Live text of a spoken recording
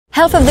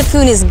Half of the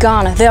food is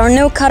gone, there are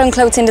no cotton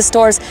clothes in the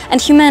stores,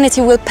 and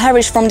humanity will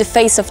perish from the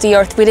face of the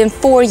earth within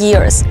 4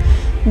 years.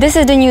 This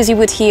is the news you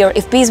would hear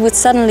if bees would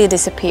suddenly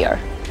disappear.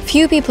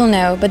 Few people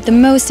know, but the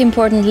most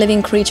important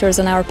living creatures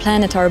on our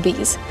planet are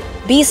bees.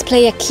 Bees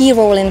play a key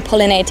role in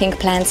pollinating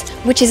plants,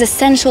 which is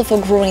essential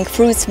for growing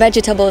fruits,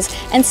 vegetables,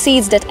 and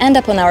seeds that end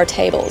up on our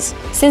tables.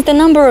 Since the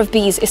number of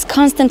bees is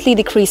constantly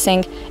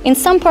decreasing, in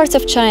some parts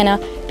of China,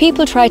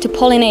 people try to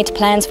pollinate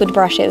plants with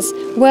brushes,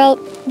 well,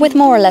 with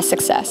more or less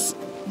success.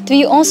 Do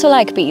you also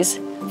like bees?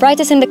 Write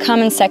us in the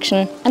comments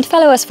section and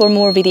follow us for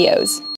more videos.